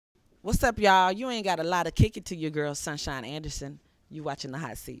What's up, y'all? You ain't got a lot of kick it to your girl, Sunshine Anderson. You watching The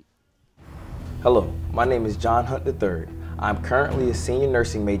Hot Seat. Hello, my name is John Hunt III. I'm currently a senior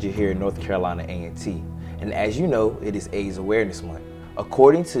nursing major here in North Carolina A&T. And as you know, it is AIDS Awareness Month.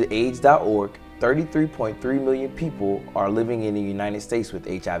 According to AIDS.org, 33.3 million people are living in the United States with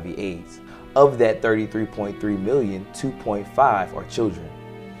HIV/AIDS. Of that 33.3 million, 2.5 are children.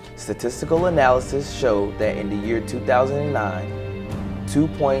 Statistical analysis showed that in the year 2009,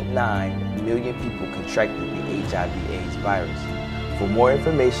 2.9 million people contracted the HIV/AIDS virus. For more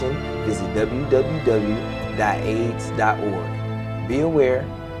information, visit www.aids.org. Be aware,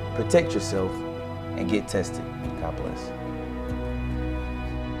 protect yourself, and get tested. God bless.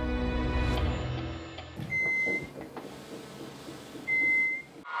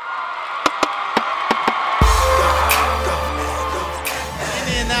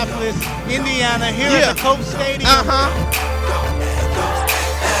 Indianapolis, Indiana, here at the Coke Stadium.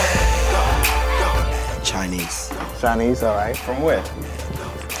 Chinese. Chinese, all right. From where?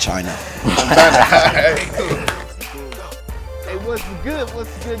 China. Hey, What's good?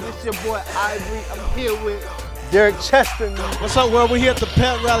 What's good? This your boy Ivory. I'm here with Derek Cheston. What's up, world? We're here at the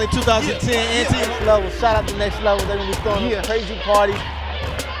Pet Rally 2010. Next Level. Shout out to Next Level. They're gonna be throwing a crazy party.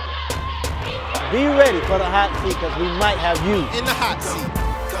 Be ready for the hot seat because we might have you in the hot seat.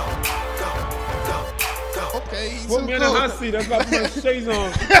 Okay, put me in the hot seat. That's why I put my shades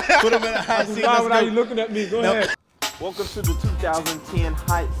on. Put him in the hot seat. Why are you looking at me? Go ahead. Welcome to the 2010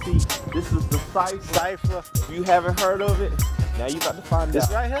 Hot Seat. This is the Cypher. If you haven't heard of it, now you about to find out.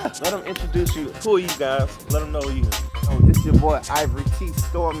 It's right here. Let them introduce you. Who are you guys? Let them know you. Oh, this your boy Ivory T.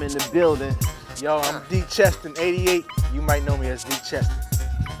 Storm in the building. Yo, I'm D. Cheston, 88. You might know me as D. Cheston.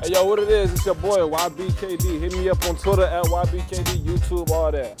 Hey, yo, what it is? It's your boy YBKD. Hit me up on Twitter at YBKD, YouTube, all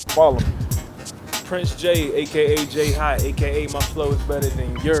that. Follow me. Prince J, aka J Hot, aka my flow is better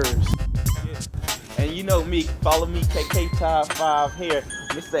than yours. And you know me, follow me, KK Top 5 here,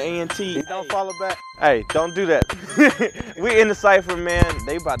 Mr. A&T. Don't follow back. Hey, don't do that. We in the Cypher, man.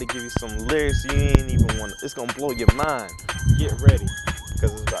 They about to give you some lyrics you ain't even want. It's gonna blow your mind. Get ready,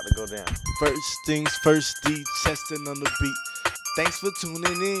 because it's about to go down. First things first, D Cheston on the beat. Thanks for tuning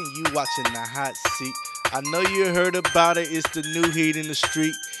in, you watching The Hot Seat. I know you heard about it, it's the new heat in the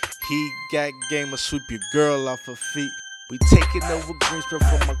street. He got game, will sweep your girl off her feet. We taking over Greensboro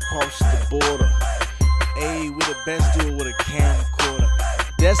from across the border. Ayy, with a Benz duel with a camcorder.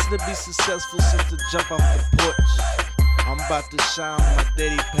 Destined to be successful since the jump off the porch. I'm about to shine, my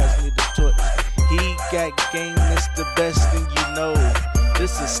daddy passed me the torch. He got game, it's the best thing you know.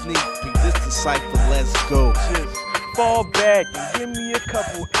 This is sneak peek, this the Cypher, let's go. Just fall back and give me a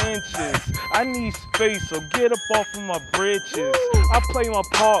couple inches. I need space, so get up off of my britches. I play my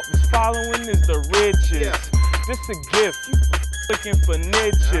part, what's following is the riches. This a gift, you looking for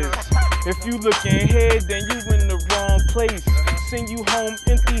niches. If you looking ahead, then you in the wrong place. Send you home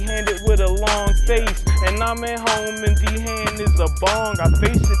empty-handed with a long face. And I'm at home, empty-hand is a bong. I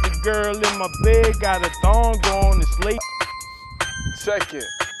face it, the girl in my bed got a thong on, it's late. Check it.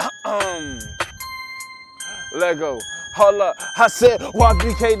 Lego. Hold up, I said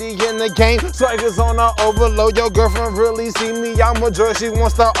YBKD in the game, swagger's on her overload. Your girlfriend really see me, I'm a drug, she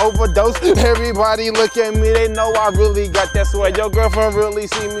wants to overdose. Everybody look at me, they know I really got that swag. Your girlfriend really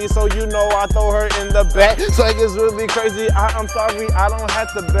see me, so you know I throw her in the back. Swagger's really crazy, I'm sorry, I don't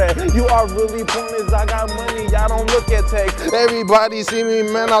have to beg. You are really pointless, I got money, y'all don't look at text. Everybody see me,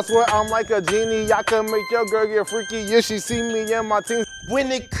 man, I swear I'm like a genie. I can make your girl get freaky, yeah, she see me and my team. When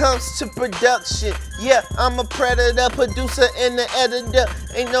it comes to production, yeah, I'm a predator, producer, and the editor.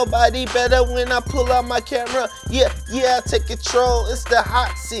 Ain't nobody better when I pull out my camera. Yeah, I take control. It's the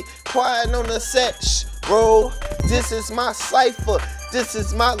hot seat, quiet on the set. Shh, roll. This is my Cypher. This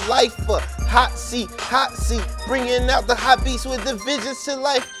is my lifer. Hot seat, bringing out the hot beats with the visions to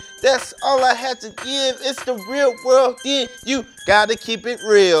life. That's all I had to give. It's the real world. Then you gotta keep it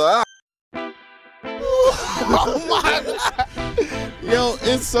real. Oh my God. Yo,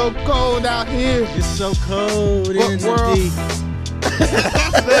 it's so cold out here. It's so cold in the deep.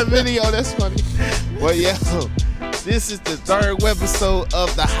 That video, that's funny. Well, yeah, this is the third webisode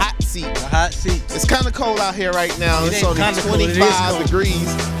of The Hot Seat. The Hot Seat. It's kind of cold out here right now. It's only 25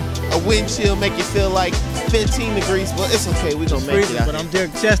 degrees. A wind chill make it feel like 15 degrees, but it's okay. We're going to make it out. But I'm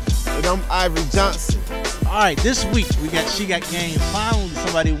Derek Cheston. And I'm Ivory Johnson. All right, this week She Got Game. Finally,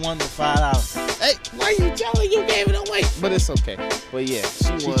 somebody won the $5. Hey, why you telling you gave it away? But it's okay. But yeah,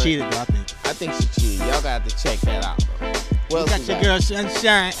 she won. Cheated, though, I think. I think she cheated. Y'all got to check that out, though. Well, you got your girl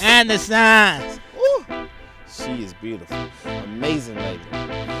Sunshine Anderson. Woo. She is beautiful. Amazing lady.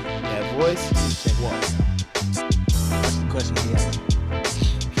 That voice, check one. That's the question he asked.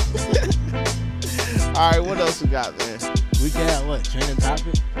 All right, what else we got, man? We got what? Trending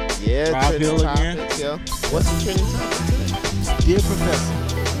topic? Yeah, Rob trending Hill again? topic, yo. What's the trending topic today? Dear Professor,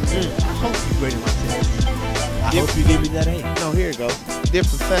 I hope you graded my test. I hope you give me that A. No, here you go. Dear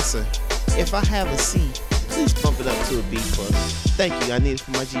Professor, if I have a C, please bump it up to a B+. Thank you. I need it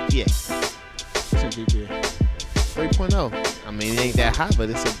for my GPA. What's your GPA? 3.0. I mean, it ain't that high, but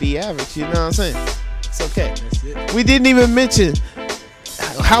it's a B average. You know what I'm saying? It's okay. That's it. We didn't even mention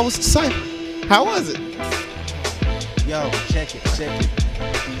how was the Cypher? How was it? Yo, check it.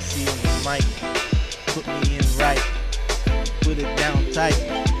 DC on the mic. Put me in right. Put it down tight.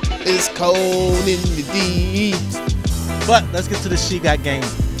 It's cold in the D. But let's get to the She Got game.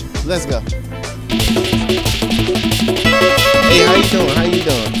 Let's go. Hey, how you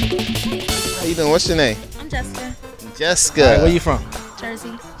doing? What's your name? I'm Jessica. Jessica. All right, where you from?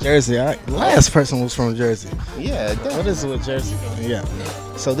 Jersey. Jersey, all right. Last person was from Jersey. Yeah. What is it with Jersey? Yeah.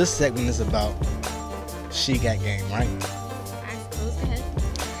 So this segment is about She Got game, right? I suppose go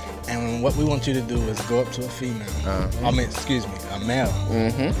ahead. And what we want you to do is go up to a female. I mean, excuse me, a male.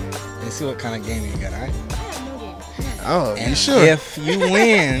 And see what kind of game you got, all right? I have no game. Oh, And you sure? if you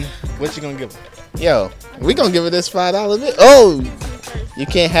win, what you gonna give her? Yo, we gonna give her this $5 bill. Oh, you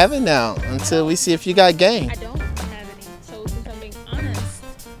can't have it now until we see if you got game. I don't have any. So since I'm being honest,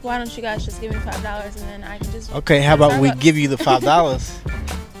 why don't you guys just give me $5 and then I can just. Okay, how about we Starbucks. give you the $5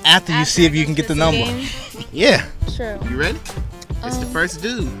 after you see if you can get the number? Yeah. Sure. You ready? It's the first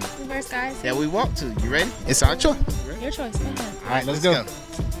dude The first guys. that we walk to. You ready? It's our choice. Your choice. Go ahead. All right, let's go.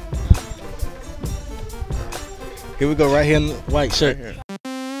 Here we go, right here in the white shirt. Right here.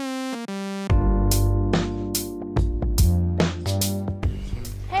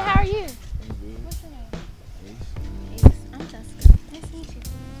 Hey, how are you? What's your name? Ace. I'm Jessica. Nice to meet you.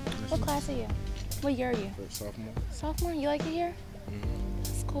 What class are you? What year are you? Sophomore. Sophomore? You like it here?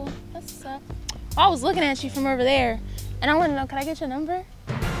 That's cool. That's what's up. I was looking at you from over there, and I want to know, can I get your number?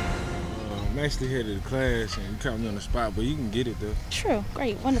 I'm actually head of the class, and you caught me on the spot, but you can get it though. True.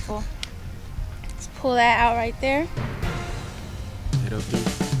 Great. Wonderful. Let's pull that out right there. 803.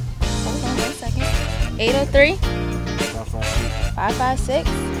 Hold on 1 second. 803 556.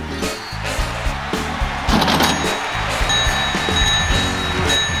 556.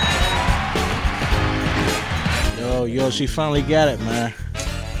 Yo, she finally got it, man.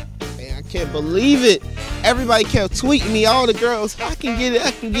 Man, I can't believe it. Everybody kept tweeting me, all the girls, I can get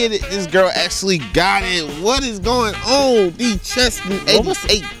it. This girl actually got it. What is going on? D Cheston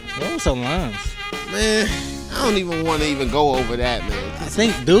 88. What was some lines? Man, I don't even want to even go over that, man. I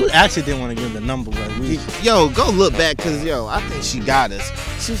think dude actually didn't want to give the number, but we. Yo, go look back, cause yo, I think she got us.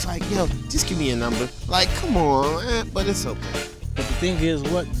 She was like, yo, just give me a number. Like, come on, man. But it's okay. But the thing is,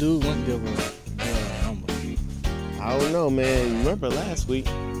 what dude wouldn't give her a number? I don't know, man. Remember last week?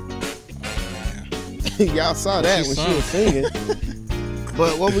 Y'all saw that when she was singing.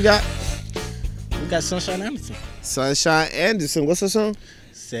 But what we got? We got Sunshine Anderson. Sunshine Anderson. What's the song?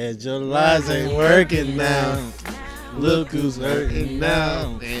 Said your lies ain't working now. Look who's hurting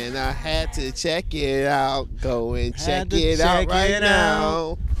now. And I had to check it out. Go and check to it out check right it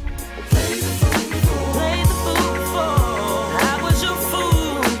now.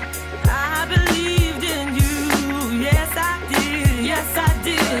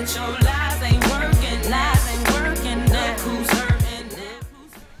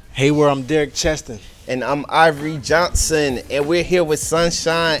 Hey, I'm Derek Cheston. And I'm Ivory Johnson, and we're here with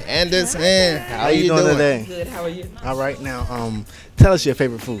Sunshine Anderson. How you doing today? Good. How are you? All right, now, tell us your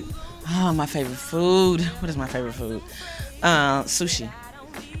favorite food. Oh, my favorite food. What is my favorite food? Sushi.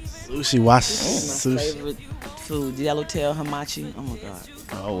 Sushi. Watch My sushi. favorite food. Yellowtail hamachi. Oh my god.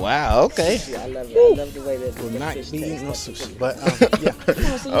 Oh wow. Okay. I love it. I love the way that Will the not fish be tastes. eating no sushi, but yeah,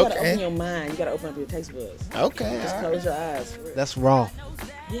 No, so you gotta Okay. open your mind. You gotta open up your taste buds. Okay. Just close your eyes. For real. that's raw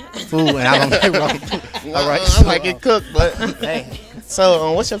Yeah. food, and I don't like raw food. All right, I like it cooked, but hey.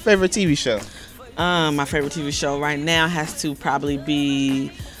 So, what's your favorite TV show? My favorite TV show right now has to probably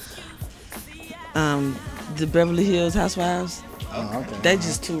be the Beverly Hills Housewives. Oh, okay. They're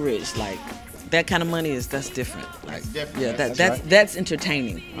just too rich. Like that kind of money that's different. Like different. yeah, That's that's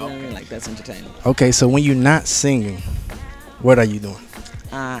entertaining. You know what I mean? Like that's entertaining. Okay, so when you're not singing, what are you doing?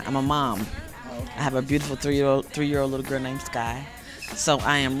 I'm a mom. I have a beautiful three-year-old little girl named Sky. So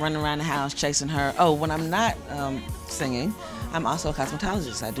I am running around the house chasing her. Oh, when I'm not singing, I'm also a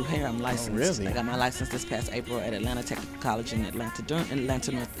cosmetologist. I do hair. I'm licensed. really? I got my license this past April at Atlanta Technical College in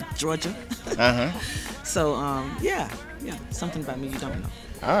Atlanta, North Georgia. So yeah, something about me you don't know.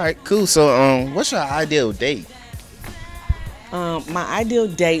 All right, cool. So, what's your ideal date? My ideal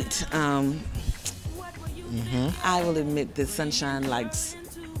date, I will admit that Sunshine likes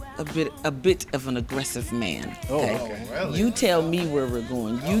a bit of an aggressive man. Okay? Oh, okay. Really? You tell me where we're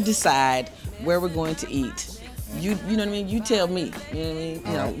going. You decide where we're going to eat. You know what I mean? You tell me. You know what I mean?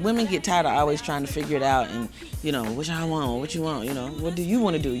 You know, women get tired of always trying to figure it out and, you know, what y'all want, what you want, you know. What do you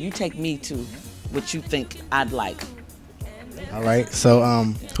want to do? You take me to what you think I'd like. All right. So,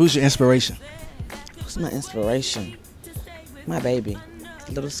 who's your inspiration? Who's my inspiration? My baby,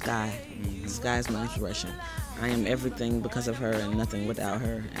 little Sky. Sky is my inspiration. I am everything because of her and nothing without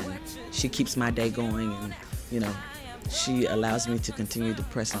her. And she keeps my day going and, you know, she allows me to continue to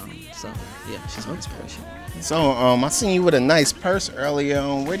press on. So, yeah, she's my inspiration. So, I seen you with a nice purse earlier.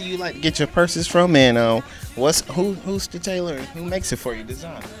 Where do you like to get your purses from? And who's the tailor? Who makes it for you?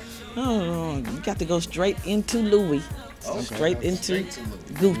 Design? Oh, you got to go straight into Louis, straight into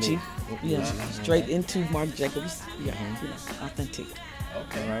Gucci, yeah, straight into Marc Jacobs. Yeah, you know, authentic.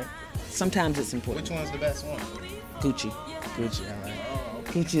 Okay. All right. Sometimes it's important. Which one's the best one? Gucci. Gucci. All right. Oh,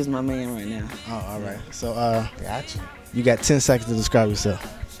 okay. Gucci is my man right now. Oh, all right. So, Gotcha. You got 10 seconds to describe yourself.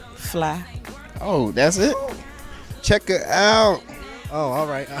 Fly. Oh, that's it? Check it out. Oh, all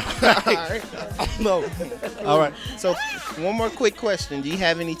right. All right. No. All right. So, one more quick question. Do you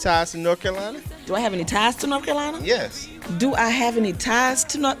have any ties to North Carolina? Do I have any ties to North Carolina? Yes. Do I have any ties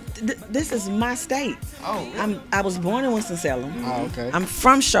to North? This is my state. Oh. Really? I was born in Winston-Salem. Oh, okay. I'm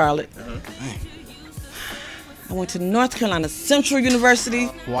from Charlotte. I went to North Carolina Central University.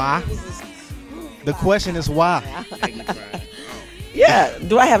 Why? The question is why. Yeah.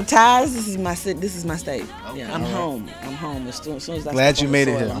 Do I have ties? This is my state. Okay. Yeah. I'm All right. home. I'm home as soon as I Glad step you on made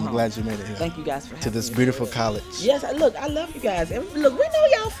the it soil, here. I'm home. glad you made it here. Thank you guys for having To this me. beautiful college. Yes, look, I love you guys. And look, we know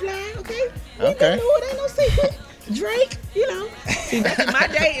y'all fly, okay? We know it ain't no secret. Drake, you know. See, back in my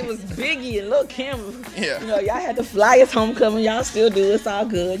day, it was Biggie and Lil Kim. Yeah. You know, y'all had the flyest homecoming. Y'all still do. It's all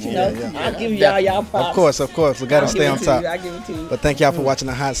good, you know. I'll give y'all props. Of course. We got to stay on top. I give it to you. But thank y'all for watching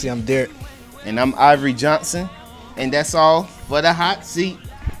The Hot Seat. I'm Derek. And I'm Ivory Johnson. And that's all for The Hot Seat.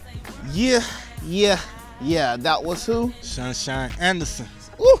 Yeah. That was who? Sunshine Anderson.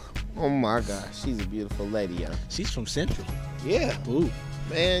 Ooh. Oh my gosh, she's a beautiful lady, yo. She's from Central. Yeah. Ooh.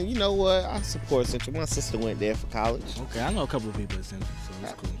 Man, you know what? I support Central. My sister went there for college. Okay, I know a couple of people at Central, so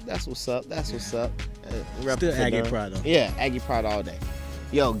it's cool. That's what's up. What's up. Still Aggie Pride, though. Yeah, Aggie Pride all day.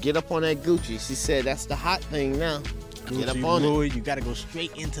 Yo, get up on that Gucci. She said that's the hot thing now. Gucci, Get up on Louis, it. you got to go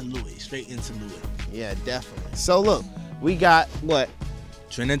straight into Louis. Yeah, definitely. So look, we got what?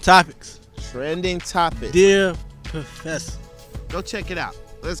 Trending topics. Dear Professor. Go check it out.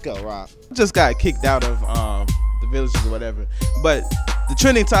 Let's go, Rob. Just got kicked out of the villages or whatever. But the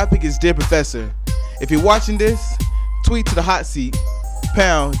trending topic is Dear Professor. If you're watching this, tweet to The Hot Seat,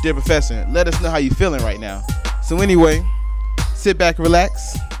 pound Dear Professor. Let us know how you're feeling right now. So anyway, sit back,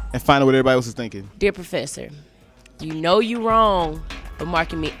 relax, and find out what everybody else is thinking. Dear Professor, you know you wrong for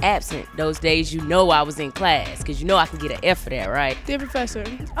marking me absent those days you know I was in class, because you know I can get an F for that, right? Dear Professor,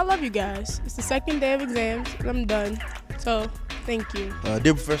 I love you guys. It's the second day of exams and I'm done. So, thank you.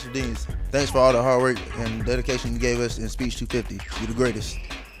 Dear Professor Deans, thanks for all the hard work and dedication you gave us in Speech 250. You're the greatest.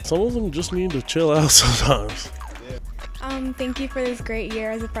 Some of them just need to chill out sometimes. Thank you for this great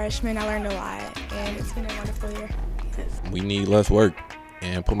year as a freshman. I learned a lot, and it's been a wonderful year. We need less work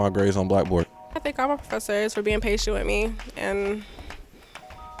and put my grades on Blackboard. I thank all my professors for being patient with me and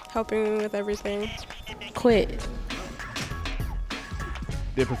helping me with everything. Quit.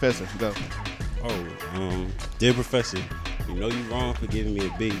 Dear Professor, go. Dear Professor, you know you wrong for giving me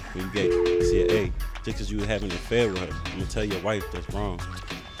a B when you gave me an A. Just because you were having an affair with her. I'm going to tell your wife that's wrong.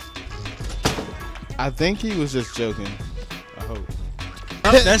 I think he was just joking. I hope.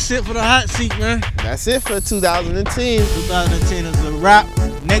 That's it for The Hot Seat, man. That's it for 2010. 2010 is a wrap.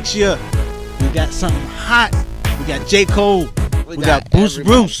 Next year, we got something hot. We got J. Cole. We got Bruce.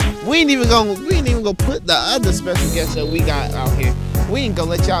 We ain't even gonna put the other special guests that we got out here. We ain't gonna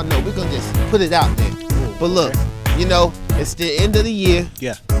let y'all know. We're gonna just put it out there. But look, you know, it's the end of the year.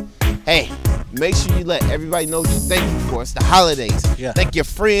 Yeah. Hey, make sure you let everybody know what you're thankful for. It's the holidays. Yeah. Thank your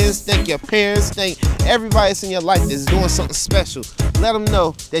friends, thank your parents, thank everybody that's in your life that's doing something special. Let them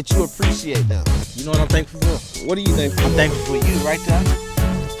know that you appreciate them. You know what I'm thankful for? What are you thankful for? I'm thankful for you right there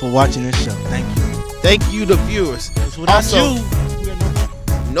for watching this show. Thank you. Thank you, the viewers. Without Also,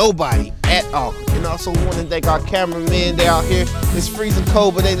 you, nobody at all. And also want to thank our cameraman. They out here. It's freezing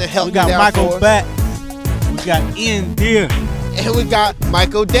cold, but they done helped we got me down Michael for us. back. We got Ian Deer. And we got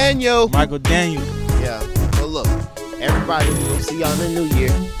Michael Daniel. Yeah. So look, everybody, we'll see y'all in the new year.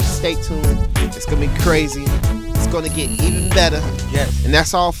 Stay tuned. It's going to be crazy. It's going to get even better. Yes. And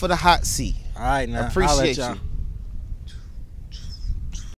that's all for The Hot Seat. All right, now. Appreciate you.